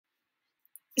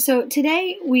So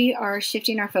today we are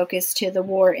shifting our focus to the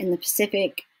war in the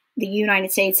Pacific. The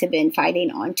United States have been fighting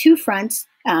on two fronts.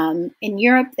 In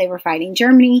Europe, they were fighting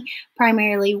Germany,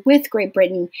 primarily with Great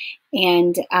Britain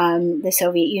and the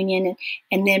Soviet Union.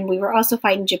 And then we were also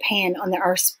fighting Japan on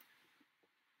our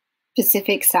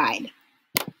Pacific side.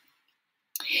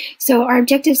 So our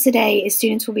objectives today is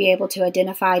students will be able to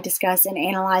identify, discuss, and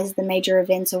analyze the major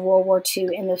events of World War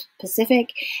II in the Pacific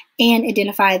and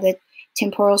identify the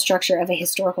temporal structure of a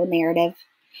historical narrative.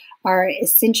 Our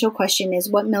essential question is,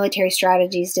 what military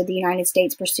strategies did the United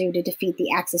States pursue to defeat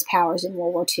the Axis powers in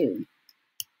World War II?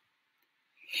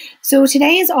 So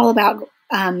today is all about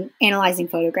analyzing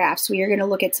photographs. We are going to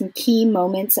look at some key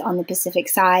moments on the Pacific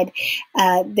side.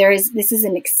 This is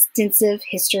an extensive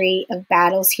history of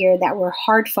battles here that were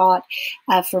hard fought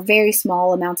for very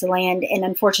small amounts of land, and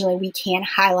unfortunately we can't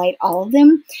highlight all of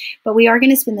them, but we are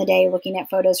going to spend the day looking at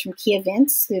photos from key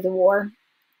events through the war.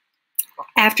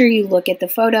 After you look at the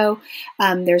photo,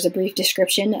 there's a brief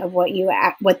description of what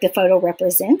the photo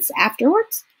represents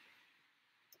afterwards.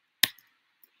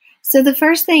 So the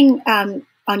first thing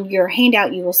on your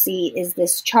handout you will see is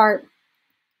this chart.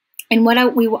 And what I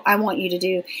want you to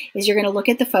do is you're going to look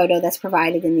at the photo that's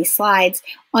provided in these slides.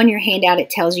 On your handout, it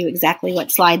tells you exactly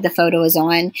what slide the photo is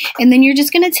on. And then you're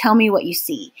just going to tell me what you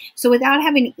see. So without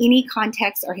having any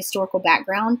context or historical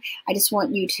background, I just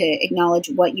want you to acknowledge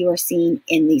what you are seeing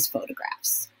in these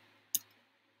photographs.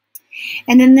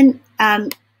 And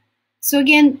then so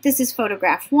again, this is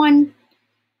photograph 1.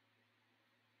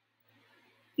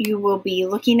 You will be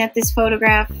looking at this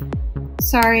photograph.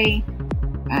 Sorry,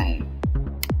 I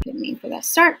didn't mean for that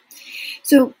start.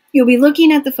 So you'll be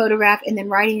looking at the photograph and then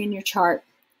writing in your chart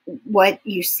what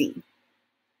you see.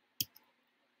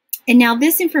 And now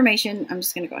this information, I'm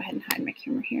just going to go ahead and hide my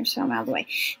camera here so I'm out of the way.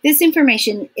 This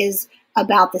information is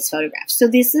about this photograph. So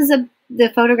this is the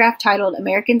photograph titled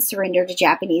American Surrender to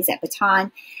Japanese at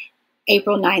Bataan,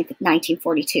 April 9th,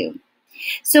 1942.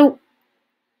 So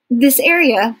this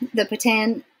area, the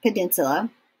Bataan Peninsula,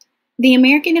 the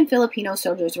American and Filipino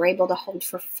soldiers were able to hold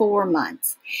for 4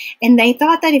 months. And they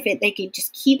thought that if they could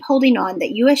just keep holding on,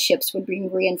 that U.S. ships would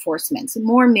bring reinforcements,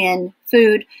 more men,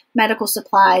 food, medical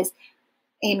supplies,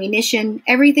 ammunition,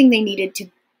 everything they needed to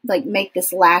make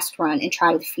this last run and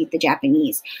try to defeat the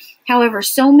Japanese. However,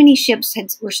 so many ships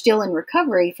were still in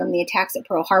recovery from the attacks at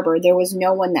Pearl Harbor, there was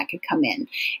no one that could come in.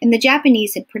 And the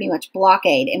Japanese had pretty much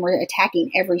blockaded and were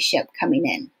attacking every ship coming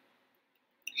in.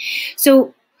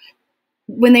 So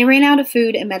when they ran out of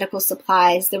food and medical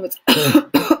supplies, there was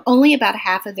only about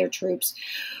half of their troops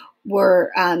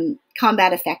were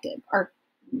combat effective,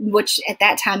 which at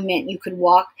that time meant you could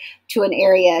walk to an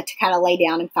area to kind of lay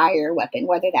down and fire your weapon,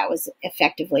 whether that was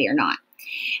effectively or not.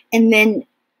 And then,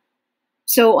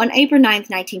 so on April 9th,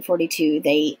 1942,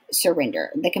 they surrender.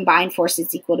 The combined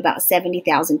forces equaled about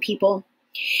 70,000 people.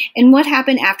 And what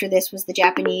happened after this was the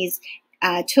Japanese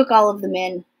took all of the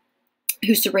men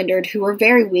who surrendered, who were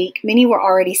very weak. Many were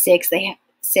already sick. They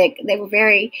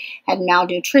had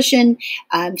malnutrition,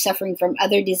 suffering from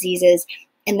other diseases,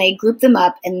 and they grouped them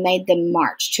up and made them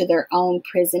march to their own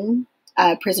prisoner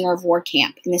of war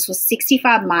camp. And this was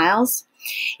 65 miles.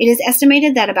 It is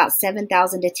estimated that about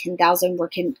 7,000 to 10,000 were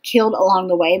killed along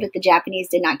the way, but the Japanese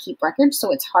did not keep records,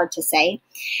 so it's hard to say.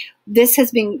 This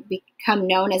has become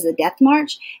known as the Death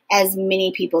March, as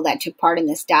many people that took part in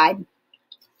this died.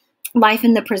 Life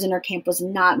in the prisoner camp was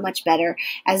not much better,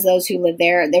 as those who lived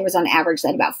there was on average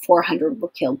that about 400 were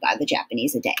killed by the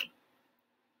Japanese a day.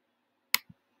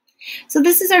 So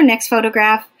this is our next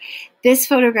photograph. This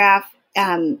photograph,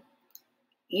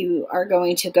 you are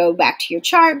going to go back to your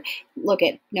chart, look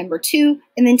at number 2,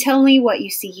 and then tell me what you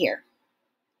see here.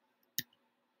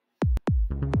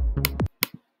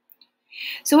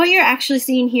 So what you're actually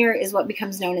seeing here is what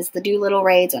becomes known as the Doolittle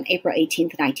Raids on April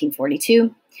 18th,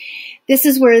 1942. This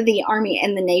is where the Army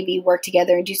and the Navy work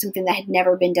together and do something that had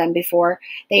never been done before.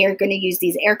 They are going to use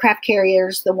these aircraft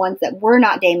carriers, the ones that were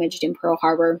not damaged in Pearl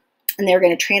Harbor, and they're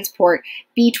going to transport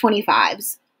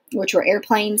B-25s, which were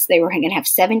airplanes. They were going to have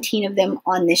 17 of them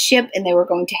on this ship, and they were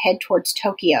going to head towards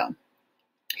Tokyo.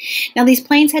 Now, these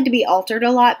planes had to be altered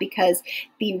a lot because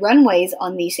the runways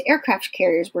on these aircraft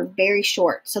carriers were very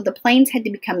short, so the planes had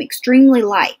to become extremely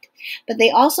light, but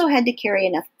they also had to carry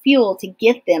enough fuel to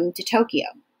get them to Tokyo.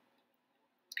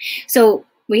 So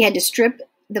we had to strip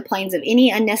the planes of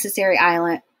any unnecessary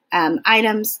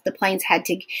items. The planes had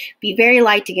to be very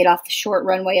light to get off the short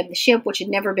runway of the ship, which had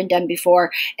never been done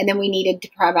before, and then we needed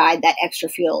to provide that extra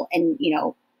fuel and,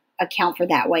 account for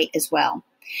that weight as well.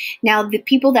 Now, the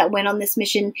people that went on this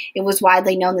mission, it was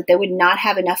widely known that they would not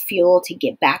have enough fuel to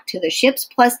get back to their ships.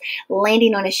 Plus,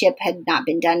 landing on a ship had not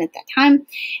been done at that time.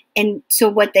 And so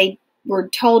what they were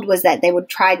told was that they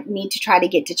would need to try to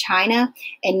get to China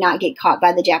and not get caught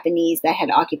by the Japanese that had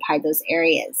occupied those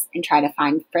areas and try to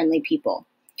find friendly people.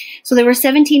 So there were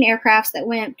 17 aircrafts that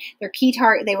went.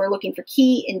 They were looking for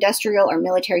key industrial or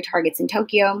military targets in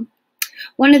Tokyo.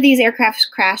 One of these aircrafts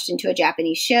crashed into a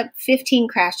Japanese ship, 15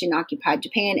 crashed in occupied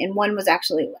Japan, and one was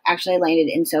actually landed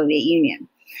in Soviet Union.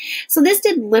 So this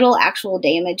did little actual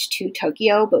damage to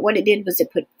Tokyo, but what it did was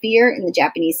it put fear in the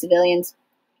Japanese civilians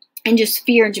and just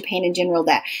fear in Japan in general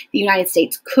that the United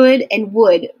States could and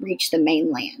would reach the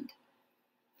mainland.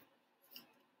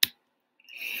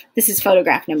 This is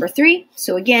photograph number 3.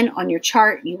 So again, on your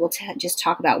chart, you will just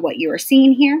talk about what you are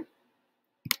seeing here.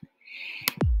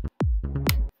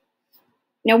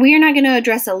 Now, we are not going to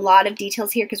address a lot of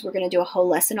details here because we're going to do a whole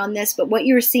lesson on this, but what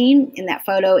you're seeing in that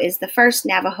photo is the first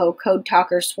Navajo code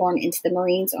talker sworn into the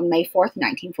Marines on May 4th,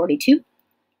 1942.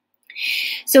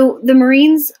 So the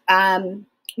Marines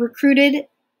recruited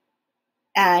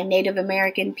Native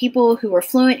American people who were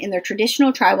fluent in their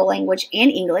traditional tribal language and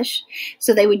English,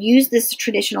 so they would use this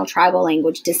traditional tribal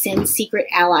language to send secret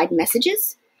Allied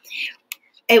messages.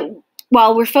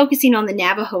 While we're focusing on the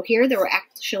Navajo here, there were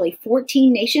actually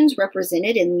 14 nations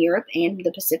represented in Europe and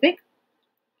the Pacific.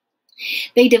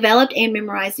 They developed and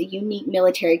memorized a unique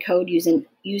military code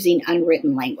using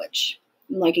unwritten language.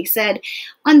 And like I said,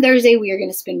 on Thursday, we are going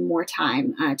to spend more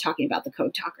time talking about the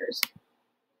code talkers.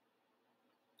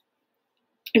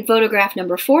 In photograph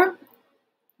number 4,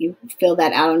 you fill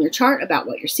that out on your chart about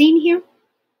what you're seeing here.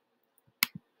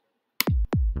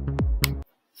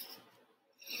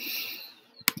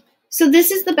 So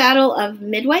this is the Battle of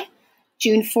Midway,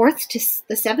 June 4th to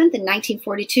the 7th in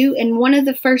 1942, and one of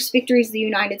the first victories the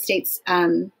United States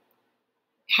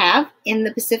have in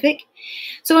the Pacific.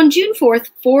 So on June 4th,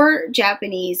 4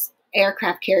 Japanese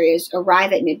aircraft carriers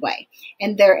arrive at Midway,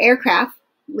 and their aircraft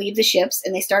leave the ships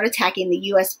and they start attacking the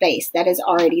U.S. base that is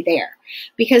already there.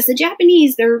 Because the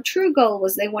Japanese, their true goal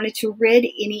was they wanted to rid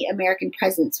any American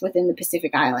presence within the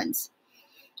Pacific Islands.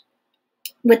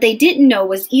 What they didn't know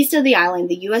was east of the island,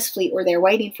 the U.S. fleet were there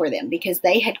waiting for them because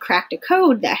they had cracked a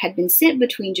code that had been sent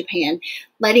between Japan,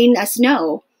 letting us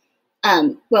know,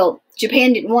 well,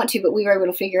 Japan didn't want to, but we were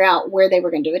able to figure out where they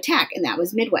were going to attack, and that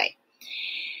was Midway.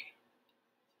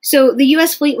 So the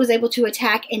U.S. fleet was able to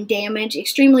attack and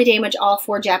extremely damage all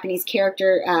 4 Japanese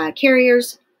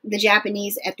carriers. The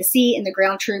Japanese at the sea and the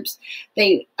ground troops,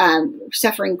 they were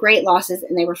suffering great losses,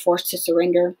 and they were forced to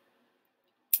surrender.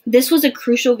 This was a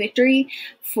crucial victory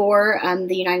for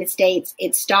the United States.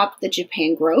 It stopped the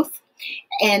Japan growth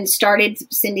and started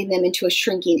sending them into a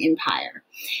shrinking empire.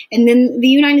 And then the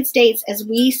United States, as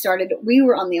we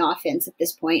were on the offense at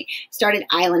this point, started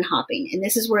island hopping. And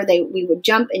this is where we would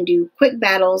jump and do quick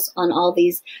battles on all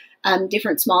these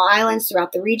different small islands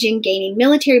throughout the region, gaining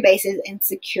military bases and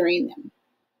securing them.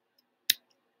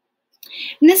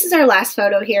 And this is our last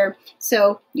photo here.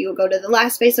 So you will go to the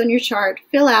last space on your chart,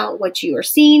 fill out what you are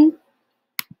seeing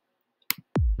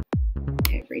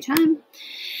every time.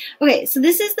 Okay, so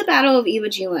this is the Battle of Iwo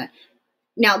Jima.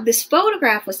 Now, this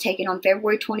photograph was taken on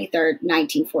February 23rd,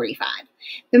 1945.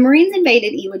 The Marines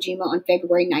invaded Iwo Jima on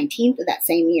February 19th of that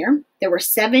same year. There were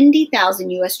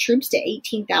 70,000 U.S. troops to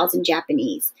 18,000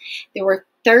 Japanese. There were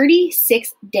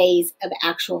 36 days of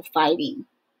actual fighting.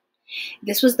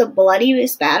 This was the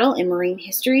bloodiest battle in Marine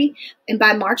history, and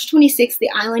by March 26th,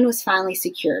 the island was finally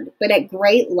secured, but at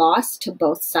great loss to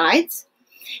both sides.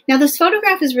 Now, this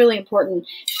photograph is really important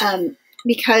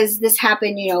because this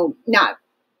happened, not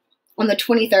on the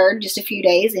 23rd, just a few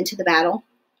days into the battle.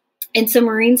 And some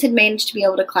Marines had managed to be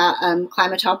able to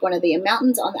climb atop one of the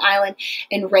mountains on the island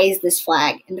and raise this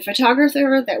flag. And the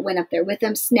photographer that went up there with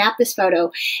them snapped this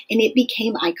photo, and it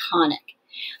became iconic.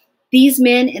 These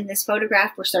men in this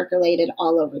photograph were circulated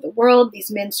all over the world. These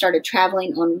men started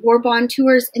traveling on war bond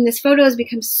tours, and this photo has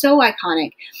become so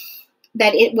iconic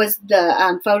that it was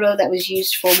the photo that was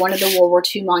used for one of the World War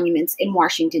II monuments in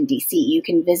Washington, D.C. You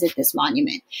can visit this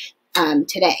monument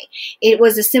today. It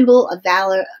was a symbol of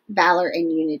valor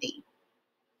and unity.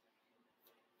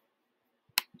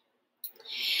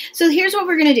 So here's what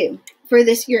we're going to do for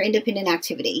your independent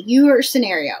activity. Your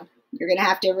scenario. You're going to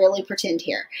have to really pretend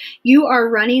here. You are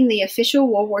running the official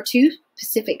World War II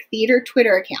Pacific Theater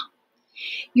Twitter account.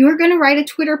 You are going to write a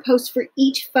Twitter post for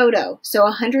each photo, so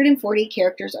 140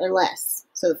 characters or less.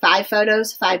 So 5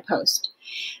 photos, 5 posts.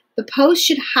 The post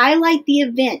should highlight the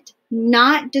event,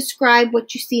 not describe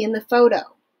what you see in the photo.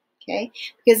 Okay?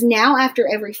 Because now after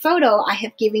every photo, I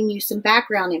have given you some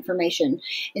background information.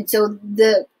 And so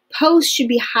the post should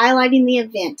be highlighting the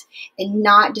event and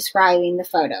not describing the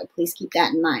photo. Please keep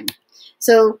that in mind.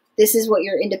 So this is what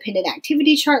your independent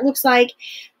activity chart looks like.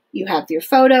 You have your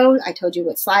photo. I told you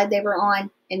what slide they were on,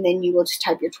 and then you will just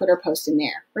type your Twitter post in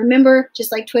there. Remember,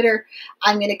 just like Twitter,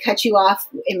 I'm going to cut you off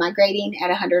in my grading at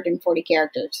 140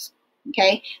 characters.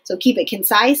 Okay, so keep it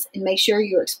concise and make sure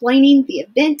you're explaining the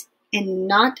event and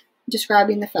not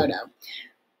describing the photo.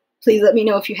 Please let me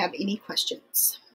know if you have any questions.